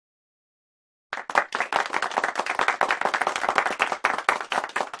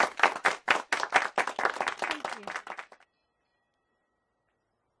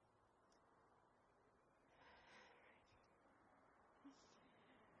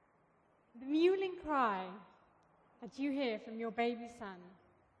The mewling cry that you hear from your baby son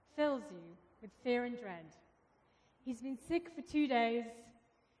fills you with fear and dread. He's been sick for 2 days.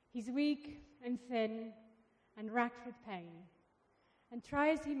 He's weak and thin and racked with pain. And try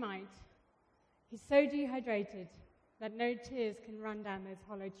as he might, he's so dehydrated that no tears can run down those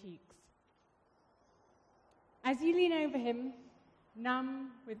hollow cheeks. As you lean over him,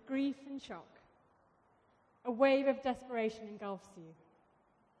 numb with grief and shock, a wave of desperation engulfs you.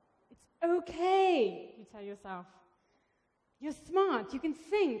 It's okay, you tell yourself. You're smart, you can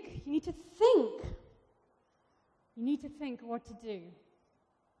think, you need to think. You need to think what to do.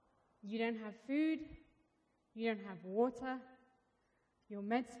 You don't have food, you don't have water, your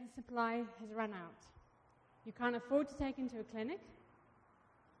medicine supply has run out. You can't afford to take him to a clinic.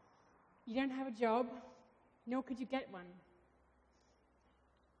 You don't have a job, nor could you get one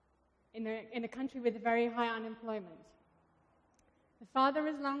in a country with very high unemployment. The father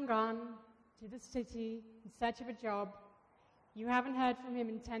is long gone to the city in search of a job. You haven't heard from him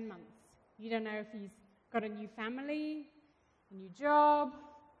in 10 months. You don't know if he's got a new family, a new job,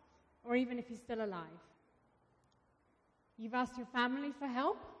 or even if he's still alive. You've asked your family for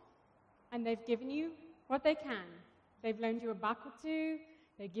help, and they've given you what they can. They've loaned you $1 or $2,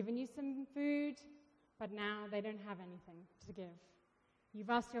 they've given you some food, but now they don't have anything to give. You've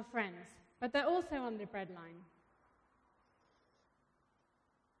asked your friends, but they're also on the breadline.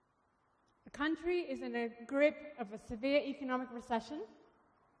 The country is in a grip of a severe economic recession.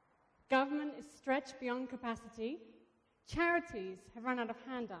 Government is stretched beyond capacity. Charities have run out of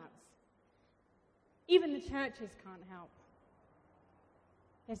handouts. Even the churches can't help.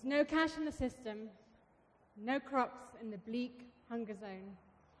 There's no cash in the system, no crops in the bleak hunger zone,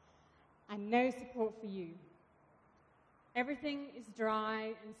 and no support for you. Everything is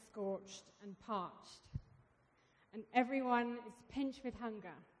dry and scorched and parched, and everyone is pinched with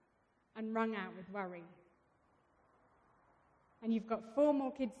hunger and wrung out with worry. And you've got 4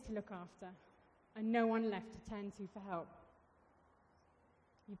 more kids to look after, and no one left to turn to for help.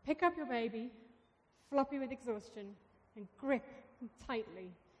 You pick up your baby, floppy with exhaustion, and grip him tightly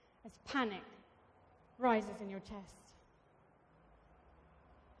as panic rises in your chest.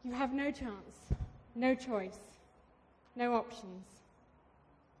 You have no chance, no choice, no options.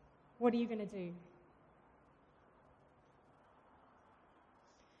 What are you going to do?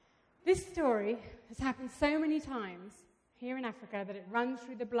 This story has happened so many times here in Africa that it runs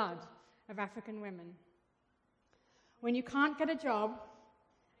through the blood of African women. When you can't get a job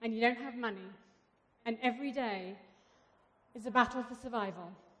and you don't have money, and every day is a battle for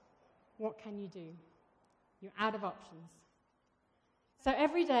survival, what can you do? You're out of options. So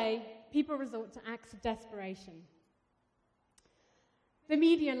every day, people resort to acts of desperation. The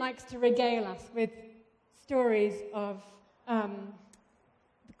media likes to regale us with stories of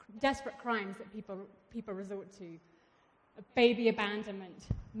desperate crimes that people resort to. Baby abandonment,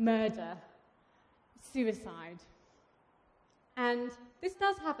 murder, suicide. And this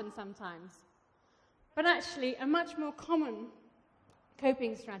does happen sometimes. But actually, a much more common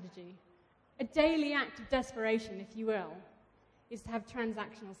coping strategy, a daily act of desperation, if you will, is to have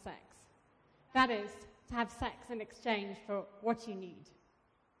transactional sex. That is, to have sex in exchange for what you need.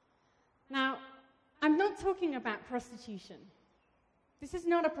 Now, I'm not talking about prostitution. This is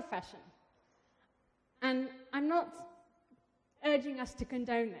not a profession. And I'm not urging us to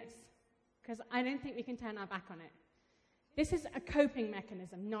condone this, because I don't think we can turn our back on it. This is a coping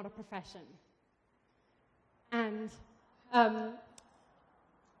mechanism, not a profession. And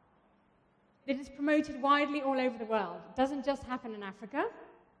it is promoted widely all over the world. It doesn't just happen in Africa.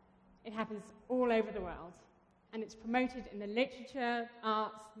 It happens all over the world. And it's promoted in the literature,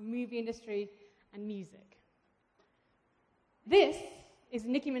 arts, movie industry, and music. This is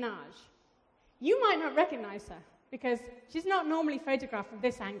Nicki Minaj. You might not recognize her, because she's not normally photographed from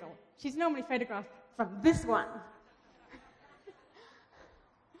this angle. She's normally photographed from this one.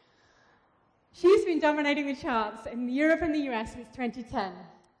 She's been dominating the charts in Europe and the US since 2010.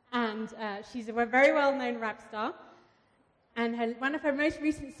 And she's a very well-known rap star. And one of her most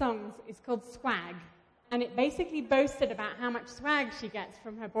recent songs is called Swag. And it basically boasted about how much swag she gets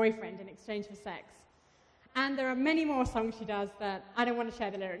from her boyfriend in exchange for sex. And there are many more songs she does that I don't want to share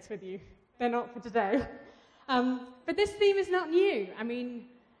the lyrics with you. They're not for today. But this theme is not new. I mean,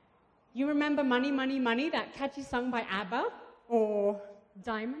 you remember Money, Money, Money, that catchy song by ABBA? Or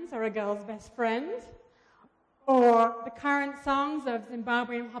Diamonds Are a Girl's Best Friend? Or the current songs of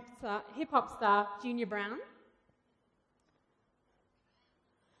Zimbabwean hip-hop star Junior Brown?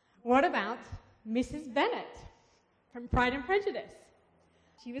 What about Mrs. Bennet from Pride and Prejudice?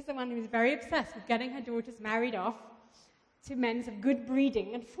 She was the one who was very obsessed with getting her daughters married off to men of good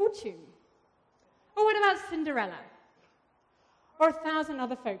breeding and fortune. Or what about Cinderella? Or 1,000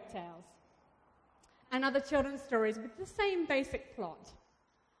 other folk tales? And other children's stories with the same basic plot.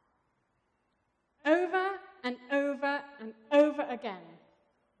 Over and over and over again,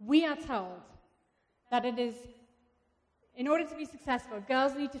 we are told that it is, in order to be successful,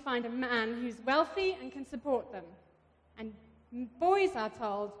 girls need to find a man who's wealthy and can support them. And boys are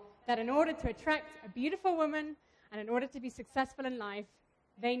told that in order to attract a beautiful woman and in order to be successful in life,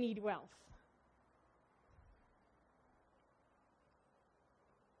 they need wealth.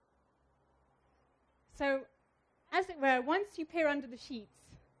 So, as it were, once you peer under the sheets,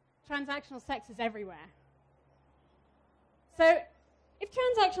 transactional sex is everywhere. So, if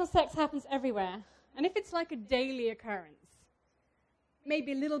transactional sex happens everywhere, and if it's like a daily occurrence,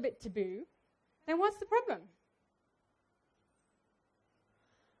 maybe a little bit taboo, then what's the problem?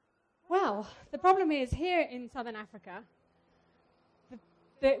 Well, the problem is here in Southern Africa,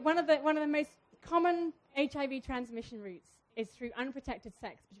 one of the most common HIV transmission routes is through unprotected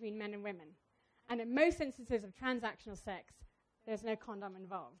sex between men and women. And in most instances of transactional sex, there's no condom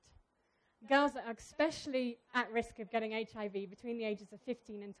involved. Girls are especially at risk of getting HIV between the ages of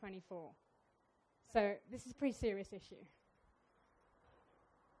 15 and 24. So this is a pretty serious issue.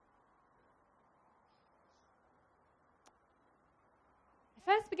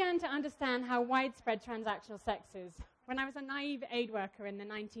 I first began to understand how widespread transactional sex is when I was a naive aid worker in the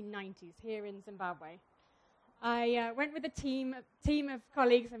 1990s here in Zimbabwe. I went with a team of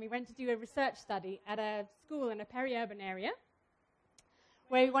colleagues, and we went to do a research study at a school in a peri-urban area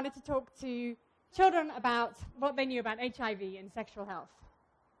where we wanted to talk to children about what they knew about HIV and sexual health.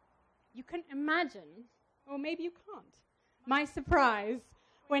 You can imagine, or maybe you can't, my surprise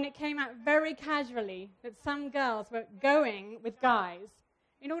when it came out very casually that some girls were going with guys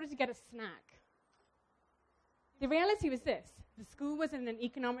in order to get a snack. The reality was this: the school was in an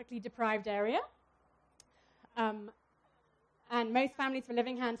economically deprived area, and most families were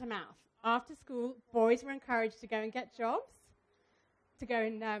living hand to mouth. After school, boys were encouraged to go and get jobs, to go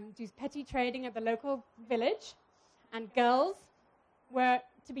and do petty trading at the local village, and girls were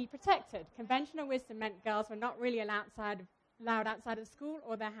to be protected. Conventional wisdom meant girls were not really allowed outside of school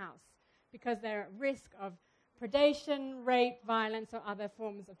or their house because they're at risk of predation, rape, violence, or other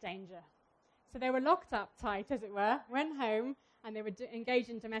forms of danger. So they were locked up tight, as it were, went home, and they were engaged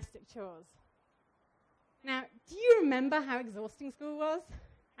in domestic chores. Now, do you remember how exhausting school was?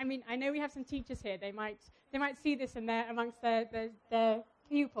 I mean, I know we have some teachers here. They might see this amongst their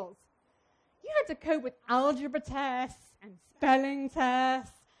pupils. You had to cope with algebra tests and spelling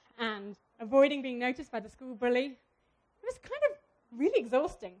tests and avoiding being noticed by the school bully. It was kind of really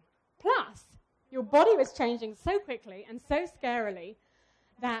exhausting. Plus, your body was changing so quickly and so scarily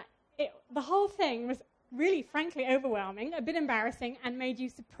that the whole thing was really, frankly, overwhelming, a bit embarrassing, and made you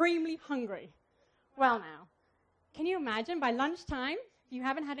supremely hungry. Well now, can you imagine by lunchtime, if you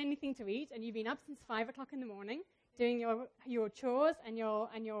haven't had anything to eat and you've been up since 5 o'clock in the morning doing your chores and your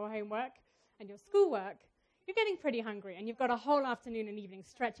homework and your schoolwork, you're getting pretty hungry and you've got a whole afternoon and evening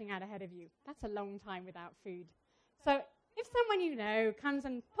stretching out ahead of you. That's a long time without food. So if someone you know comes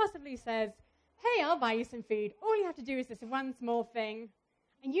and possibly says, hey, I'll buy you some food, all you have to do is this one small thing,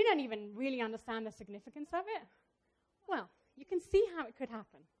 and you don't even really understand the significance of it, well, you can see how it could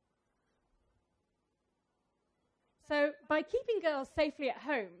happen. So by keeping girls safely at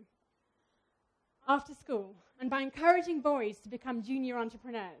home after school and by encouraging boys to become junior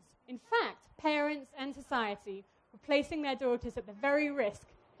entrepreneurs, in fact, parents and society were placing their daughters at the very risk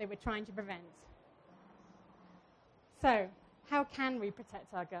they were trying to prevent. So, how can we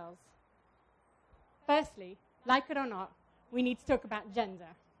protect our girls? Firstly, like it or not, we need to talk about gender.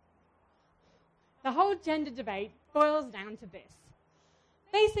 The whole gender debate boils down to this.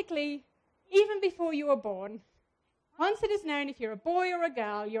 Basically, even before you were born, once it is known if you're a boy or a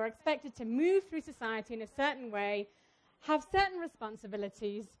girl, you're expected to move through society in a certain way, have certain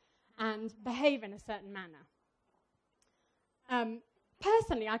responsibilities, and behave in a certain manner.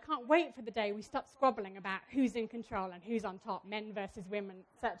 Personally, I can't wait for the day we stop squabbling about who's in control and who's on top, men versus women,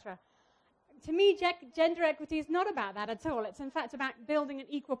 etc. To me, gender equity is not about that at all. It's in fact about building an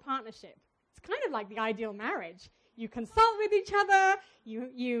equal partnership. It's kind of like the ideal marriage. You consult with each other,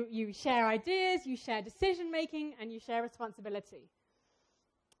 you share ideas, you share decision-making, and you share responsibility.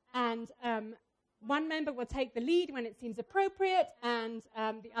 And one member will take the lead when it seems appropriate, and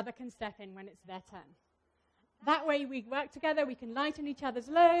the other can step in when it's their turn. That way we work together, we can lighten each other's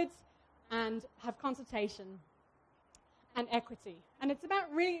loads, and have consultation and equity. And it's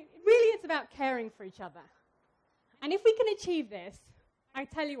about really it's about caring for each other. And if we can achieve this, I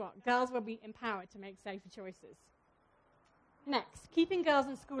tell you what, girls will be empowered to make safer choices. Next, keeping girls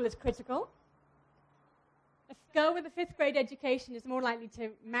in school is critical. girl with a 5th grade education is more likely to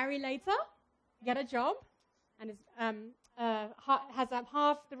marry later, get a job, and has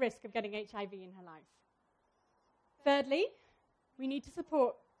half the risk of getting HIV in her life. Thirdly, we need to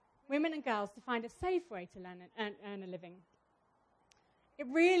support women and girls to find a safe way to learn and earn a living. It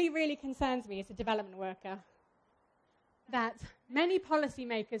really, really concerns me as a development worker that many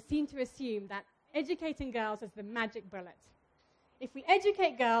policymakers seem to assume that educating girls is the magic bullet. If we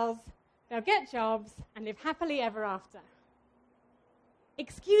educate girls, they'll get jobs and live happily ever after.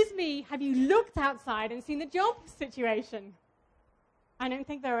 Excuse me, have you looked outside and seen the job situation? I don't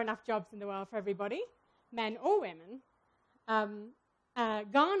think there are enough jobs in the world for everybody, men or women. Gone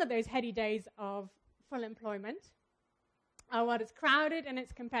are those heady days of full employment. Our world is crowded and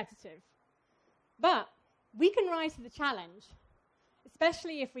it's competitive. But we can rise to the challenge,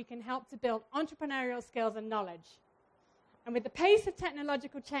 especially if we can help to build entrepreneurial skills and knowledge. And with the pace of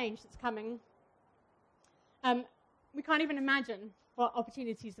technological change that's coming, we can't even imagine what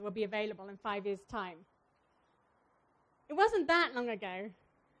opportunities will be available in 5 years' time. It wasn't that long ago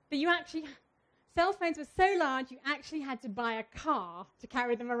that cell phones were so large you actually had to buy a car to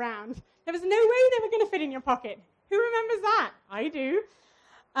carry them around. There was no way they were going to fit in your pocket. Who remembers that? I do.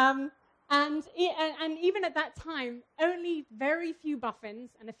 And even at that time, only very few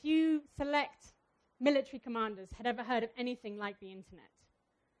boffins and a few select military commanders had ever heard of anything like the internet.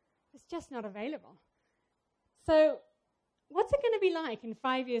 It's just not available. So what's it going to be like in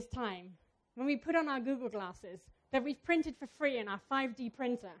 5 years' time when we put on our Google glasses that we've printed for free in our 5D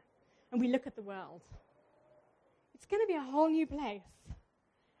printer and we look at the world? It's going to be a whole new place.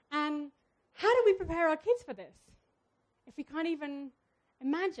 And how do we prepare our kids for this if we can't even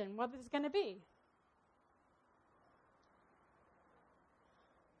imagine what this is going to be?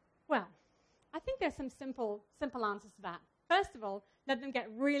 Well, I think there's some simple answers to that. First of all, let them get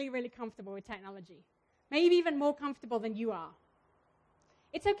really, really comfortable with technology. Maybe even more comfortable than you are.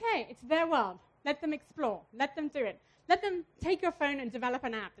 It's okay. It's their world. Let them explore. Let them do it. Let them take your phone and develop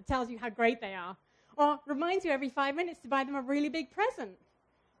an app that tells you how great they are, or reminds you every 5 minutes to buy them a really big present.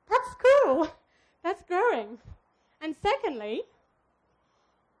 That's cool. That's growing. And secondly,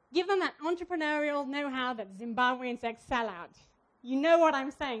 give them that entrepreneurial know-how that Zimbabweans excel at. You know what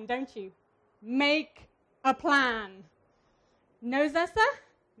I'm saying, don't you? Make a plan. No ZESA?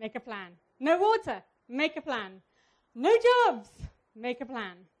 Make a plan. No water? Make a plan. No jobs? Make a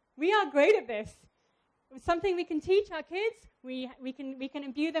plan. We are great at this. It's something we can teach our kids. We can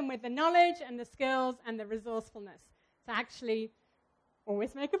imbue them with the knowledge and the skills and the resourcefulness to actually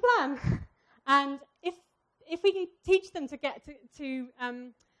always make a plan. And if we can teach them to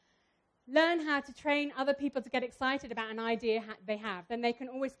learn how to train other people to get excited about an idea they have, then they can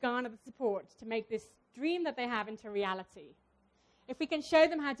always garner the support to make this dream that they have into reality. If we can show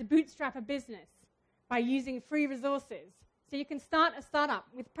them how to bootstrap a business by using free resources, so you can start a startup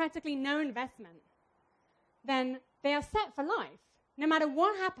with practically no investment, then they are set for life. No matter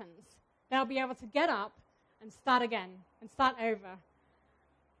what happens, they'll be able to get up and start again and start over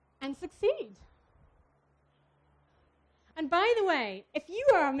and succeed. And by the way, if you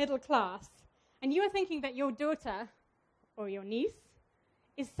are a middle class and you are thinking that your daughter or your niece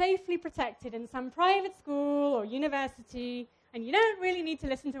is safely protected in some private school or university, and you don't really need to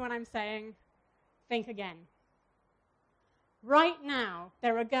listen to what I'm saying, think again. Right now,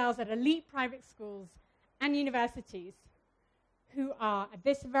 there are girls at elite private schools and universities who are, at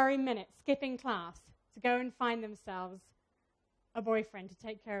this very minute, skipping class to go and find themselves a boyfriend to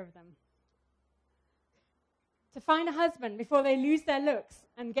take care of them. To find a husband before they lose their looks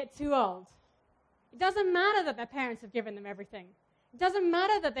and get too old. It doesn't matter that their parents have given them everything. It doesn't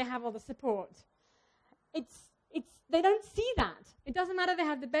matter that they have all the support. They don't see that. It doesn't matter they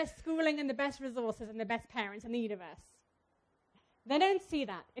have the best schooling and the best resources and the best parents in the universe. They don't see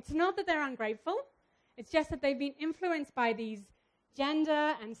that. It's not that they're ungrateful. It's just that they've been influenced by these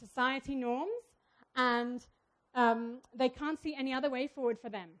gender and society norms, and they can't see any other way forward for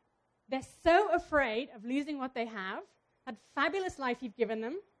them. They're so afraid of losing what they have, that fabulous life you've given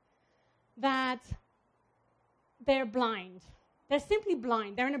them, that they're blind. They're simply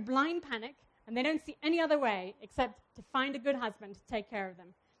blind. They're in a blind panic, and they don't see any other way except to find a good husband to take care of them.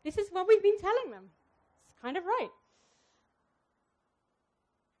 This is what we've been telling them. It's kind of right.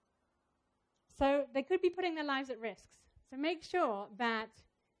 So they could be putting their lives at risk. So make sure that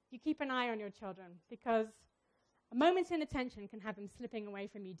you keep an eye on your children, because a moment's inattention can have them slipping away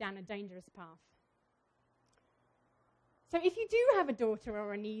from you down a dangerous path. So if you do have a daughter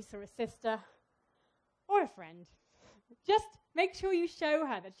or a niece or a sister or a friend, just make sure you show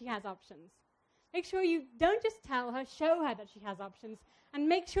her that she has options. Make sure you don't just tell her, show her that she has options, and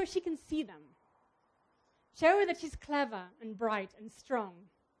make sure she can see them. Show her that she's clever and bright and strong,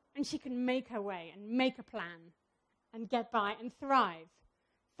 and she can make her way and make a plan and get by and thrive.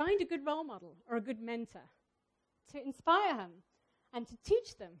 Find a good role model or a good mentor to inspire her and to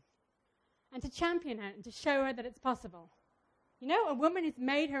teach them and to champion her and to show her that it's possible. You know, a woman has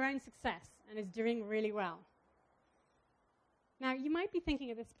made her own success and is doing really well. Now, you might be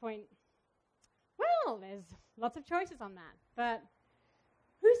thinking at this point, well, there's lots of choices on that, but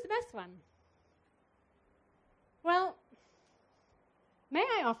who's the best one? Well, may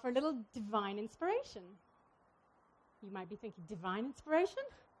I offer a little divine inspiration? You might be thinking, divine inspiration?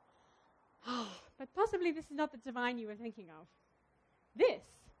 But possibly this is not the divine you were thinking of. This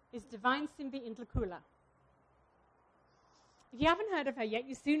is Divine Simbi Intlakula. If you haven't heard of her yet,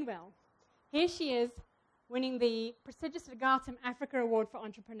 you soon will. Here she is, winning the prestigious Legatum Africa Award for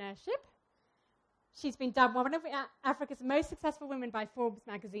Entrepreneurship. She's been dubbed one of Africa's most successful women by Forbes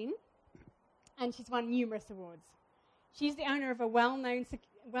magazine, and she's won numerous awards. She's the owner of a well-known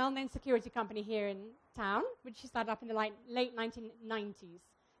security company here in town, which she started up in the late 1990s.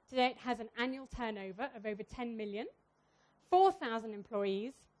 Today it has an annual turnover of over 10 million, 4,000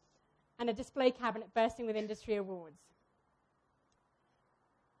 employees, and a display cabinet bursting with industry awards.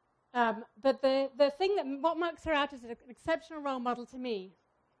 But the thing what marks her out as an exceptional role model to me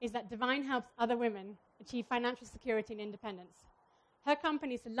is that Divine helps other women achieve financial security and independence. Her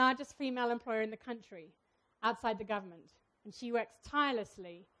company is the largest female employer in the country outside the government, and she works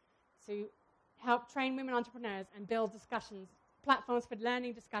tirelessly to help train women entrepreneurs and build platforms for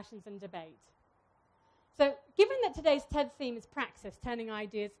learning, discussions, and debate. So, given that today's TED theme is praxis, turning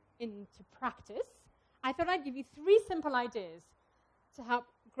ideas into practice, I thought I'd give you 3 simple ideas to help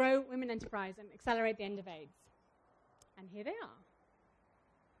grow women enterprise and accelerate the end of AIDS. And here they are.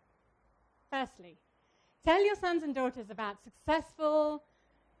 Firstly, tell your sons and daughters about successful,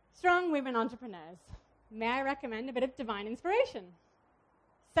 strong women entrepreneurs. May I recommend a bit of divine inspiration?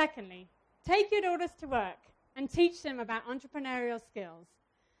 Secondly, take your daughters to work and teach them about entrepreneurial skills,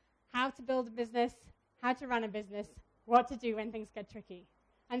 how to build a business, how to run a business, what to do when things get tricky.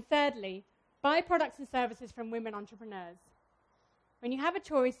 And thirdly, buy products and services from women entrepreneurs. When you have a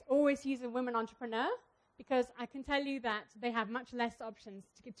choice, always use a women entrepreneur, because I can tell you that they have much less options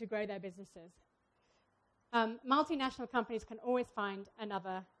to grow their businesses. Multinational companies can always find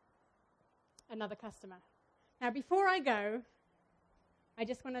another customer. Now, before I go, I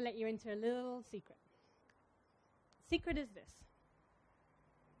just want to let you into a little secret. Secret is this.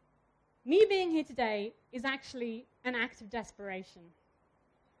 Me being here today is actually an act of desperation.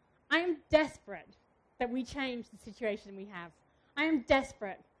 I am desperate that we change the situation we have. I am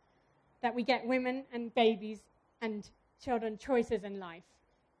desperate that we get women and babies and children choices in life.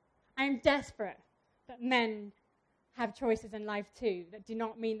 I am desperate that men have choices in life too that do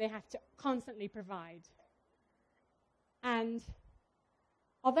not mean they have to constantly provide. And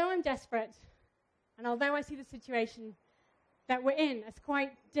although I'm desperate, and although I see the situation that we're in as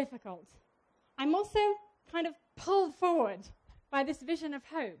quite difficult, I'm also kind of pulled forward by this vision of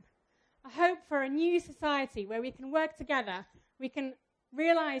hope. A hope for a new society where we can work together, we can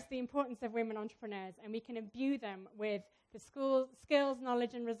realize the importance of women entrepreneurs, and we can imbue them with the skills,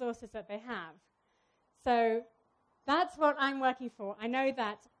 knowledge, and resources that they have. So that's what I'm working for. I know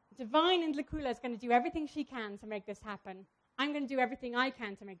that Divine Intlakula is going to do everything she can to make this happen. I'm going to do everything I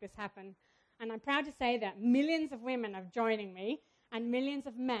can to make this happen. And I'm proud to say that millions of women are joining me, and millions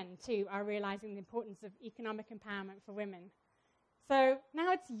of men, too, are realizing the importance of economic empowerment for women. So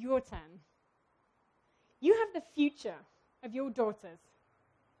now it's your turn. You have the future of your daughters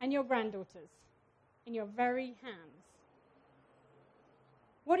and your granddaughters in your very hands.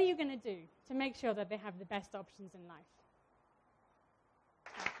 What are you going to do to make sure that they have the best options in life?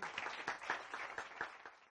 Thank you.